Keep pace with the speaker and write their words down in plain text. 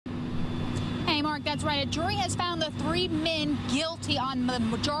Mark, that's right. A jury has found the 3 men guilty on the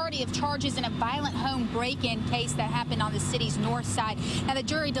majority of charges in a violent home break-in case that happened on the city's north side. Now, the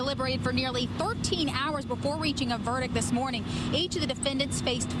jury deliberated for nearly 13 hours before reaching a verdict this morning. Each of the defendants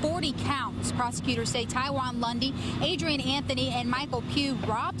faced 40 counts. Prosecutors say Taiwan Lundy, Adrian Anthony, and Michael Pugh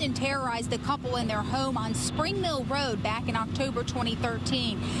robbed and terrorized the couple in their home on Spring Mill Road back in October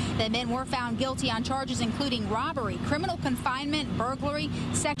 2013. The men were found guilty on charges including robbery, criminal confinement, burglary,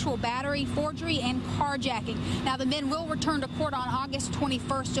 sexual battery, forgery, and carjacking. Now, the men will return to court on August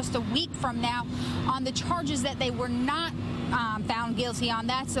 21st, just a week from now, on the charges that they were not found guilty on.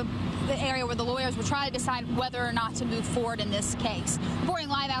 That's the area where the lawyers will try to decide whether or not to move forward in this case. Reporting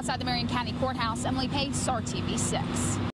live outside the Marion County Courthouse, Emily Pace, RTV 6.